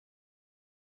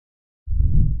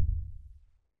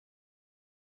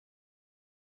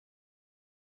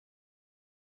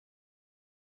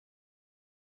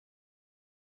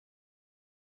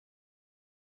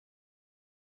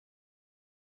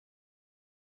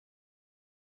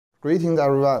Greetings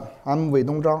everyone, I'm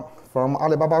Weidong Zhang from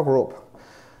Alibaba Group.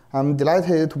 I'm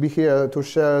delighted to be here to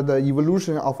share the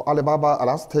evolution of Alibaba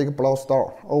Elastic Block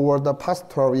Store over the past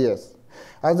 12 years,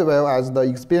 as well as the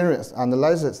experience and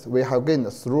lessons we have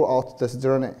gained throughout this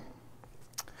journey.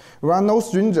 We are no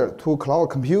stranger to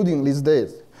cloud computing these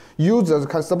days. Users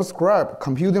can subscribe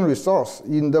computing resource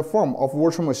in the form of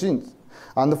virtual machines,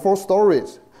 and for storage,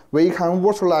 we can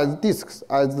virtualize disks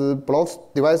as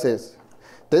block devices.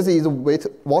 This is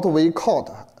what we call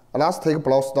elastic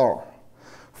block store.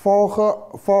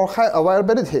 For high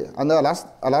availability and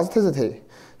elasticity,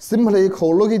 simply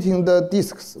co-locating the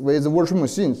disks with virtual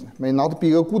machines may not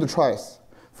be a good choice.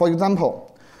 For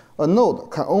example, a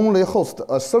node can only host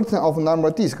a certain of number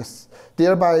of disks,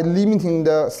 thereby limiting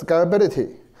the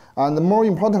scalability. And more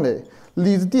importantly,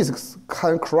 these disks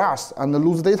can crash and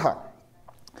lose data.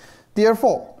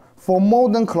 Therefore, for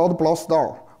modern cloud block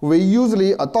store, we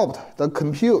usually adopt the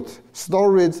compute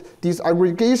storage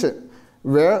disaggregation,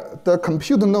 where the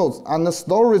compute nodes and the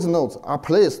storage nodes are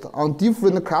placed on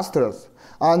different clusters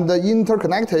and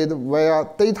interconnected via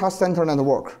data center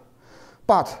network.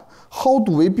 But how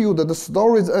do we build the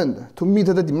storage end to meet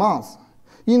the demands?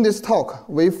 In this talk,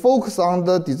 we focus on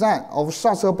the design of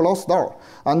such a block store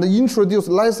and introduce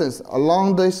lessons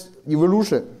along this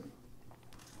evolution.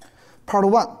 Part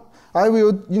 1. I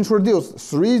will introduce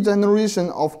 3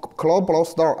 generations of cloud block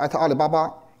store at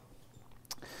Alibaba.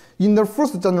 In the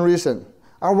first generation,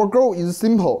 our goal is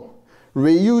simple: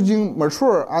 reusing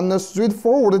mature and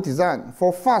straightforward design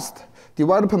for fast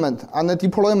development and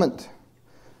deployment.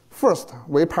 First,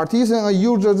 we partition a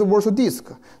user's virtual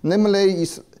disk, namely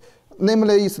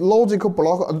its logical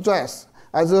block address,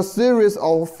 as a series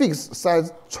of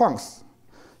fixed-size chunks.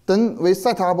 Then we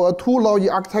set up a 2-layer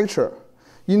architecture.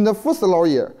 In the first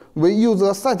layer, we use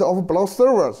a set of block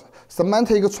servers,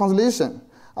 semantic translation,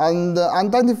 and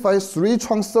identify 3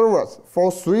 trunk servers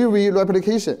for 3-way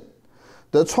replication.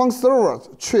 The trunk servers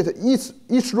treat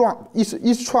each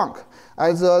trunk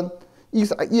as an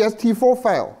ext4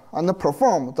 file and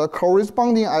perform the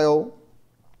corresponding I/O.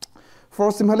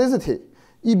 For simplicity,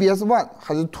 EBS1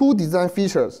 has 2 design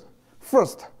features.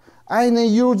 First, any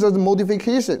user's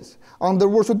modifications on the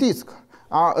virtual disk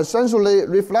are essentially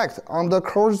reflected on the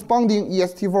corresponding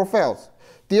ext4 files.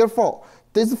 Therefore,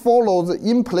 this follows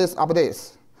in-place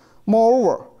updates.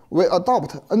 Moreover, we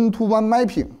adopt N-to-1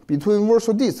 mapping between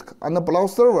virtual disk and block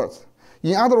servers.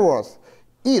 In other words,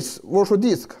 each virtual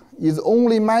disk is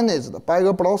only managed by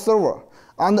a block server,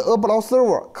 and a block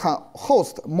server can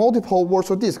host multiple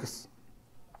virtual disks.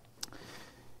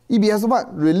 EBS1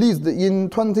 released in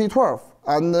 2012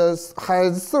 and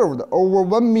has served over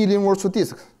 1 million virtual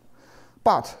disks.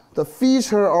 But the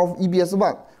feature of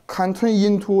EBS1 can turn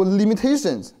into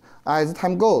limitations as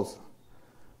time goes.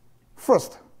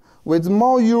 First, with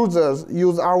more users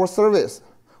use our service,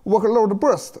 workload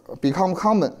bursts become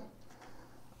common.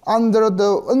 Under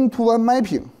the N-to-1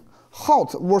 mapping,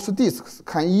 hot virtual disks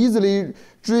can easily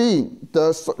drain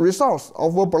the resource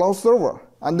of a block server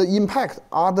and impact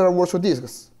other virtual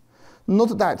disks.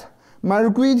 Note that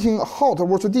migrating hot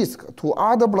virtual disk to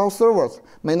other block servers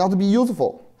may not be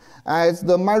useful, as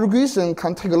the migration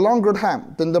can take a longer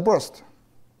time than the burst.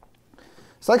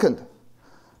 Second,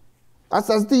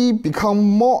 SSD became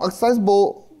more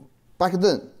accessible back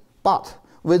then, but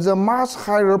with a much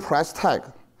higher price tag.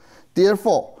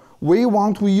 Therefore, we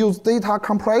want to use data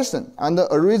compression and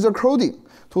eraser coding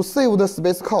to save the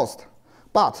space cost.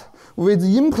 But with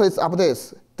in-place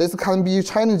updates, this can be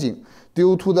challenging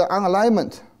due to the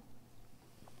unalignment.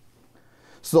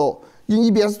 So, in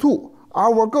EBS2,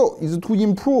 our goal is to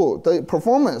improve the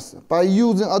performance by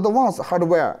using advanced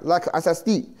hardware like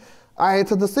SSD. At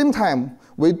the same time,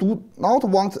 we do not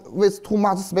want to waste too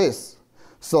much space.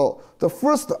 So the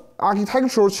first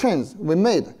architectural change we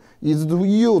made is to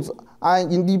use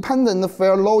an independent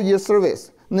file layer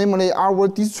service, namely our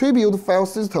distributed file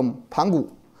system, Peng.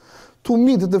 To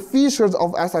meet the features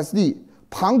of SSD,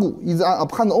 Peng is an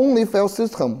append-only file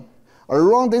system.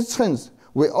 Around this change,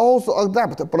 we also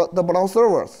adapt the block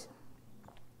servers.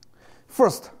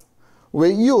 First, we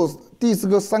use disk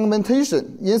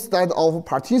segmentation instead of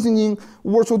partitioning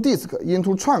virtual disk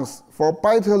into chunks for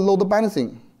better load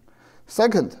balancing.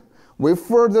 Second, we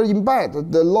further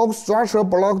embed the log structure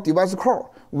block device core.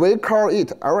 We call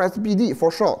it LSBD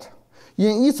for short,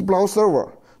 in each block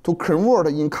server to convert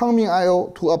incoming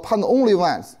I/O to append-only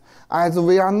ones, as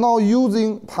we are now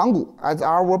using Peng as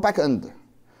our backend.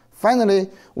 Finally,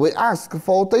 we ask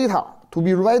for data to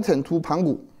be written to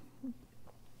Peng.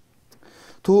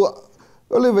 To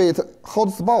elevate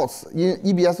hotspots in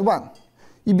EBS1,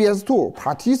 EBS2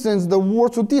 partitions the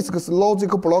virtual disk's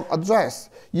logical block address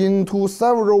into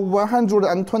several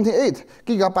 128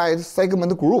 gigabyte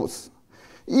segment groups,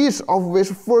 each of which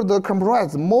further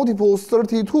comprise multiple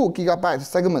 32 gigabyte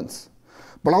segments.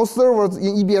 Block servers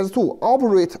in EBS2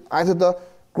 operate at the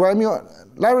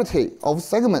granularity of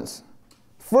segments.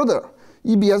 Further,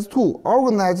 EBS2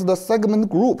 organizes the segment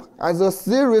group as a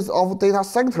series of data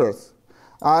sectors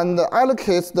and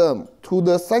allocates them to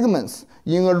the segments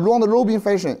in a round-robin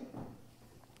fashion.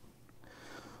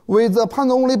 With the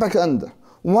pan-only backend,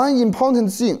 one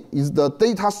important thing is the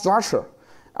data structure.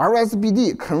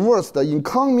 RSBD converts the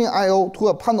incoming I/O to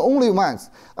a pan-only one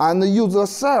and uses a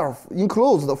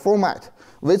self-enclosed format,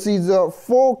 which is a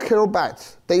 4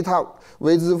 kilobyte data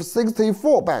with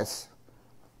 64 bytes.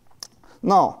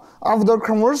 Now, after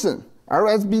conversion,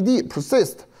 RSBD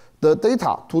processes the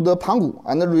data to the Pangu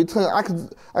and return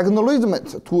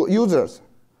acknowledgement to users.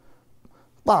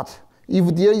 But if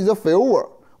there is a failure,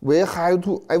 we have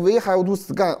to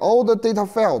scan all the data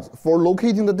files for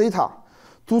locating the data.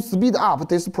 To speed up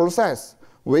this process,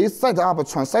 we set up a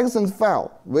transactions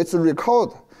file which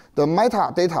records the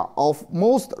metadata of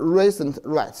most recent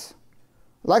writes.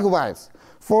 Likewise,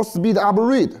 for speed up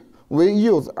read, we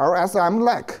use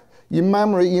RSM-like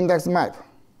in-memory index map.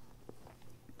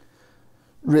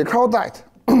 Recall that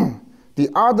the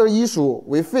other issue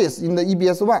we face in the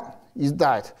EBS1 is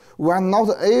that we are not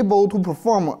able to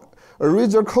perform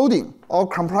erasure coding or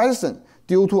compression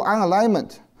due to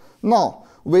unalignment. Now,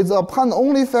 with a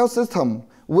pan-only file system,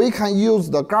 we can use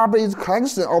the garbage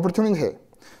collection opportunity.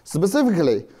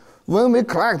 Specifically, when we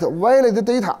collect valid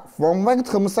data from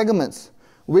vector segments,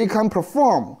 we can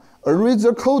perform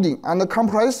erasure coding and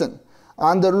compression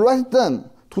and write them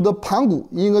to the Pangu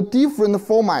in a different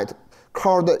format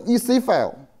called EC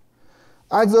file.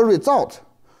 As a result,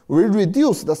 we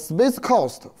reduce the space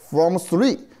cost from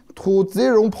 3 to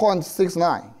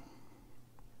 0.69.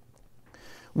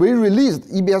 We released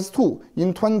EBS2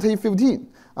 in 2015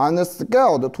 and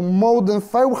scaled to more than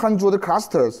 500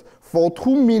 clusters for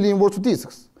 2 million virtual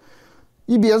disks.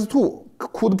 EBS2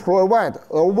 could provide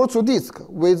a virtual disk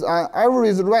with an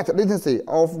average write latency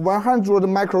of 100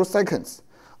 microseconds,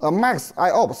 a max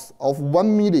IOPS of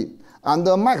 1 million, and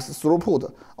a max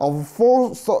throughput of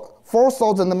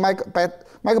 4,000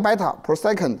 megabytes per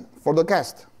second for the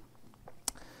guest.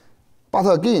 But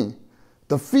again,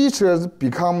 the features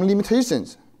become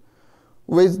limitations.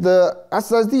 With the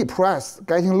SSD price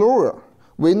getting lower,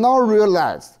 we now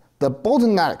realize the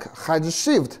bottleneck has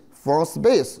shifted from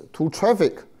space to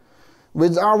traffic.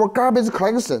 With our garbage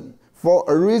collection for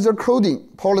erasure coding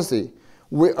policy,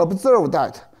 we observe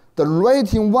that the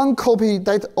writing one copy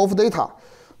of data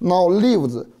now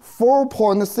leaves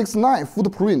 4.69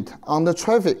 footprint on the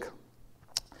traffic.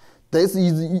 This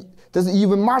is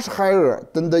even much higher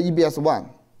than the EBS1.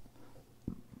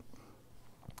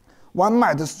 One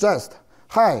might suggest,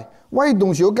 hey, why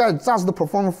don't you guys just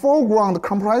perform foreground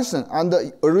compression and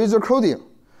erasure coding?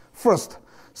 First,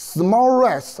 small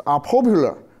writes are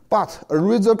popular, but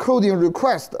erasure coding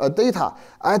requires a data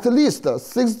at least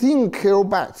 16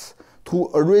 kilobytes to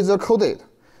erasure coded.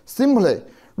 Simply,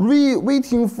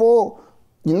 waiting for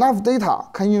enough data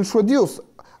can introduce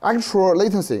actual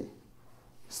latency.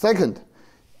 Second,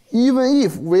 even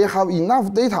if we have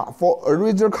enough data for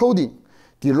erasure coding,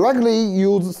 directly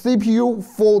use CPU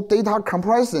for data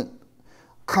compression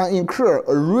can incur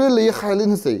a really high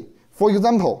latency. For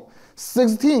example,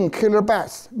 16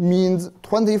 kilobytes means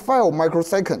 25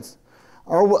 microseconds.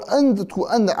 Our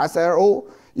end-to-end SLO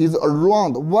is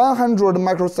around 100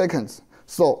 microseconds,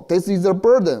 so this is a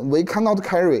burden we cannot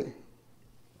carry.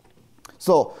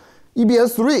 So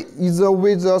EBS3 is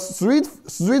with a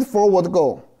straightforward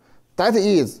goal. That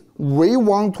is, we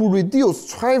want to reduce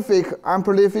traffic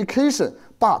amplification,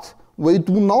 but we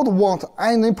do not want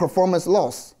any performance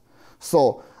loss.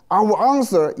 So our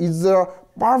answer is the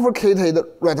bifurcated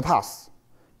write path.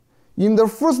 In the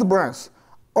first branch,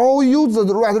 all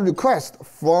users write requests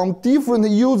from different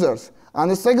users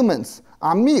and segments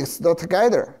are mixed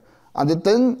together and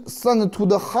then sent to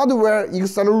the hardware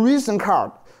acceleration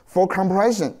card for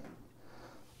compression.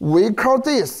 We call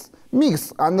this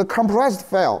mixed and compressed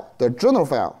file the journal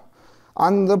file,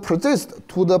 and persist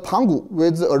to the Pangu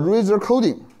with erasure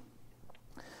coding.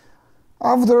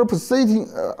 After processing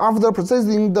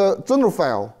the journal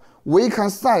file, we can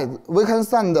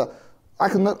send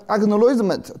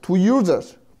acknowledgement to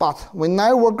users, but we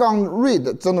never gonna read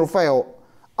the journal file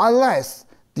unless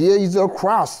there is a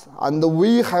crash and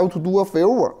we have to do a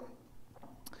failover.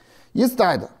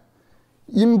 Instead,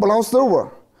 in block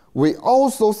server, we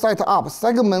also set up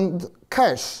segment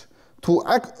cache to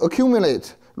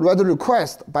accumulate write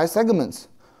requests by segments.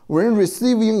 When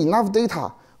receiving enough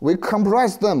data, we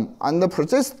compress them and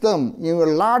persist them in a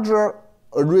larger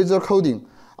array coding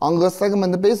on a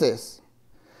segment basis.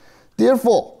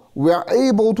 Therefore, we are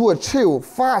able to achieve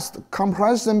fast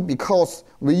compression because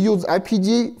we use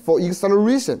IPG for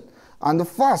acceleration and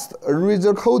fast array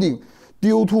coding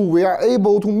due to we are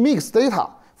able to mix data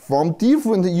from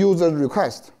different user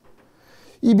requests.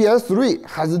 EBS3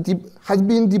 has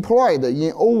been deployed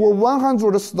in over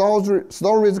 100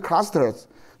 storage clusters,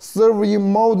 serving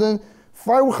more than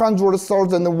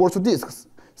 500,000 virtual disks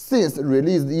since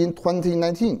released in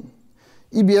 2019.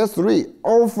 EBS3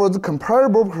 offers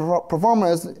comparable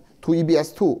performance to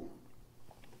EBS2.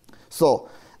 So,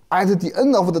 at the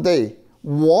end of the day,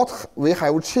 what we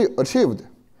have achieved?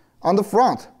 On the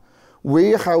front,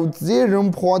 we have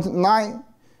 0.9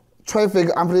 traffic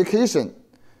amplification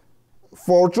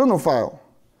for journal file.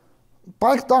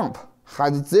 Backdump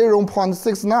has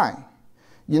 0.69.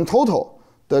 In total,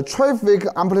 the traffic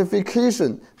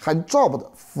amplification has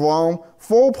dropped from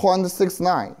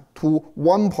 4.69 to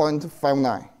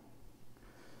 1.59.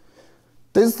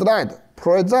 This slide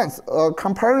presents a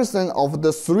comparison of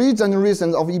the 3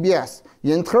 generations of EBS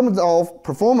in terms of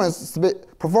performance,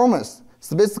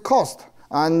 space cost,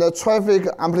 and traffic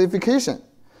amplification.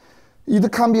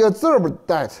 It can be observed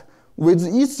that with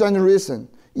each generation,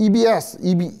 EBS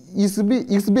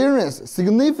experienced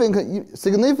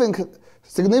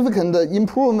significant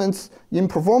improvements in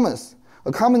performance,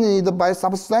 accompanied by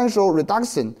substantial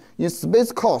reduction in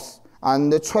space costs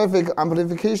and traffic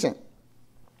amplification.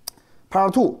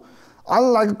 Part 2.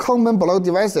 Unlike common block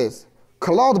devices,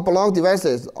 cloud block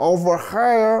devices offer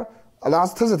higher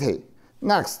elasticity.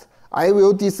 Next, I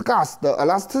will discuss the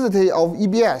elasticity of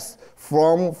EBS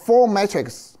from 4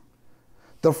 metrics.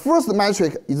 The first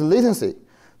metric is latency.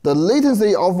 The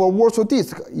latency of a virtual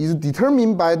disk is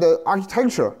determined by the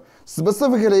architecture,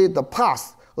 specifically the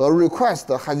path a request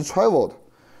has traveled.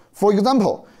 For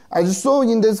example, as shown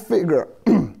in this figure,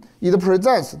 it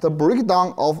presents the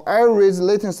breakdown of average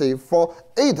latency for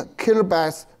 8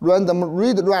 kilobytes random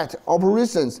read-write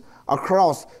operations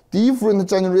across different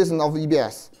generations of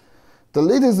EBS. The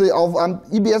latency of an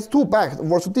EBS2-backed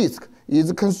virtual disk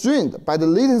is constrained by the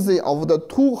latency of the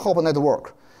 2-hop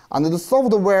network and the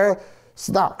software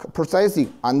stack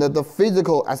processing and the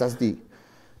physical SSD.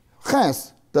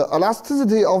 Hence, the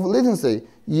elasticity of latency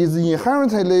is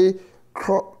inherently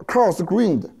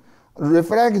cross-grained,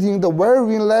 reflecting the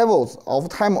varying levels of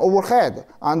time overhead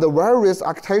and the various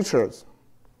architectures.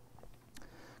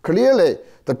 Clearly,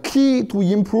 the key to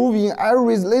improving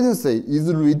average latency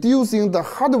is reducing the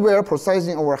hardware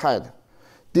processing overhead.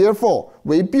 Therefore,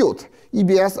 we built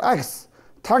EBS-X,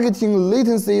 targeting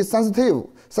latency-sensitive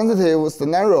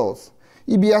scenarios.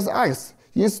 EBS-X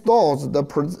installs the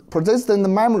persistent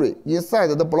memory inside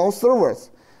the block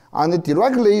servers and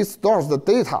directly stores the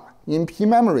data in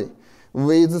P-memory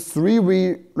with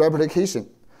 3-way replication.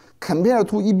 Compared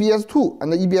to EBS2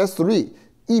 and EBS3,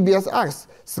 EBS-X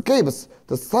skips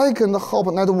the second hop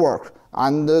network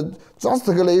and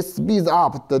drastically speeds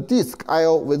up the disk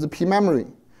I/O with P-memory.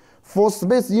 For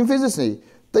space efficiency,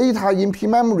 data in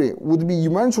P-memory would be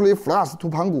eventually flushed to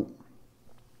Pangu.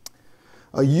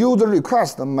 A user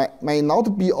request may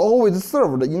not be always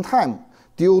served in time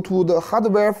due to the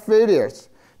hardware failures,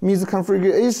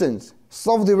 misconfigurations,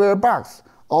 software bugs,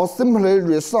 or simply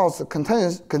resource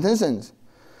contentions.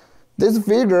 This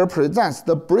figure presents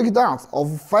the breakdowns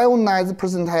of 5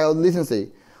 percentile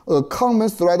latency, a common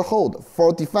threshold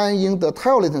for defining the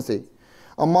tail latency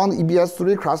among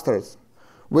EBS3 clusters.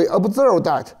 We observe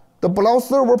that the block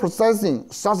server processing,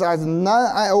 such as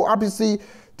non-I/O RPC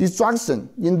destruction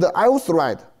in the I/O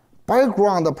thread,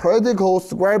 background periodical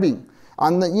scribing,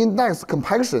 and index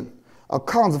compaction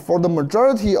accounts for the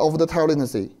majority of the tail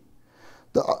latency.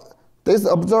 This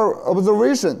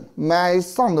observation may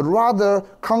sound rather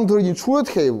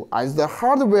counterintuitive, as the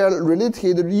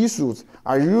hardware-related issues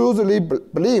are usually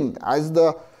blamed as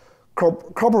the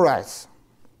culprits.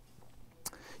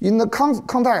 In the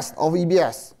context of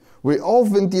EBS, we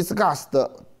often discuss the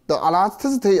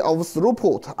elasticity of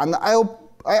throughput and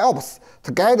IOPS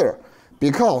together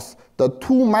because the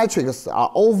 2 metrics are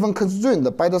often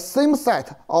constrained by the same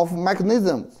set of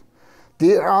mechanisms.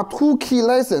 There are 2 key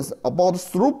lessons about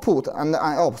throughput and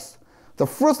IOPS. The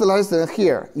first lesson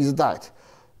here is that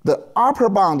the upper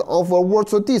bound of a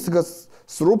virtual disk's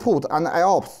throughput and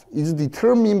IOPS is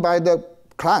determined by the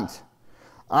client,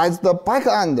 as the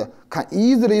backend can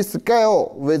easily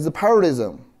scale with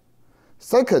parallelism.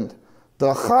 Second,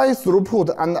 the high throughput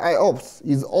and IOPS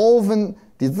is often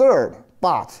desired,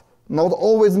 but not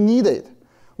always needed.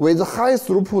 With high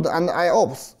throughput and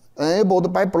IOPS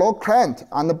enabled by block client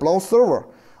and block server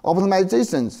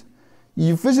optimizations,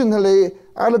 efficiently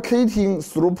allocating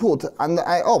throughput and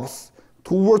IOPS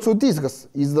to virtual disks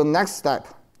is the next step.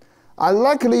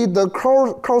 Unlikely the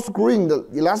cross-grained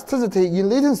elasticity in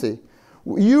latency,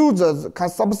 users can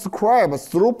subscribe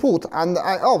throughput and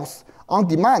IOPS on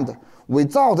demand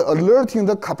without alerting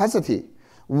the capacity.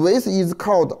 This is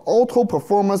called auto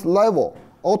performance level,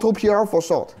 auto PR for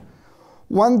short.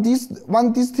 One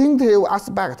distinctive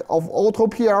aspect of auto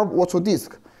PR virtual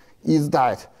disk is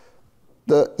that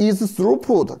its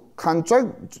throughput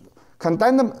can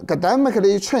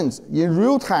dynamically change in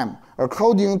real time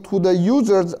according to the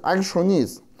user's actual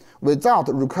needs, without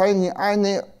requiring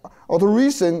any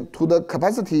alteration to the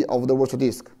capacity of the virtual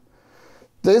disk.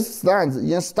 This stands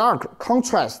in stark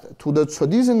contrast to the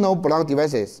traditional block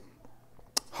devices.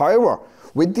 However,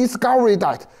 we discovered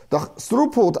that the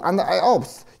throughput and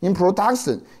IOPS in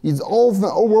production is often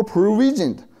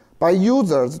over-provisioned by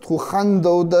users to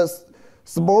handle the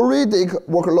sporadic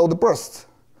workload bursts.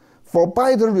 For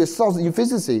better resource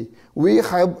efficiency, we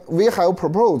have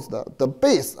proposed the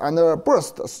base and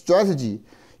burst strategy.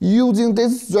 Using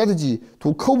this strategy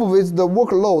to cope with the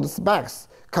workload specs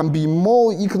can be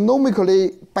more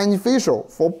economically beneficial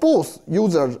for both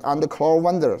users and cloud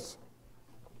vendors.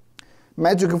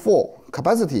 Metric 4,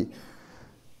 capacity.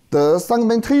 The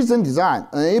segmentation design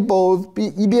enables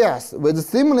EBS with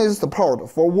seamless support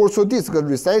for virtual disk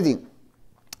resizing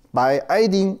by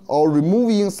adding or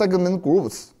removing segment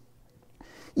groups.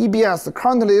 EBS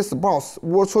currently supports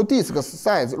virtual disk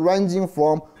size ranging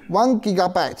from 1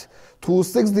 GB to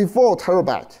 64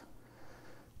 TB.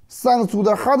 Thanks to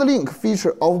the hard link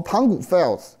feature of Peng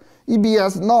files,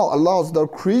 EBS now allows the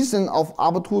creation of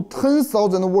up to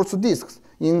 10,000 virtual disks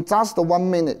in just 1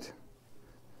 minute.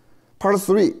 Part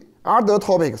 3, other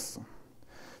topics.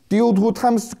 Due to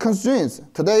time constraints,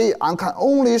 today I can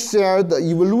only share the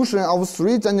evolution of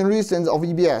 3 generations of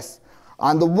EBS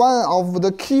and one of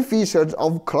the key features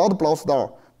of Cloud Block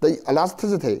Store, the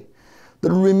elasticity.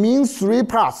 The remaining 3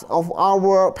 parts of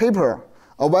our paper,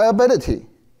 availability,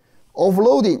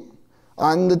 offloading,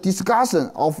 and the discussion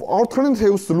of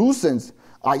alternative solutions,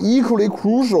 are equally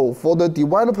crucial for the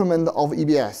development of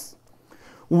EBS.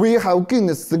 We have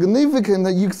gained significant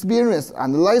experience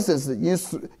and license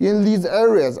in these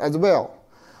areas as well.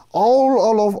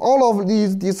 All of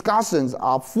these discussions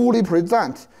are fully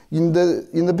present in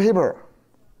the paper.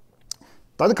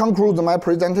 That concludes my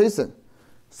presentation.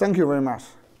 Thank you very much.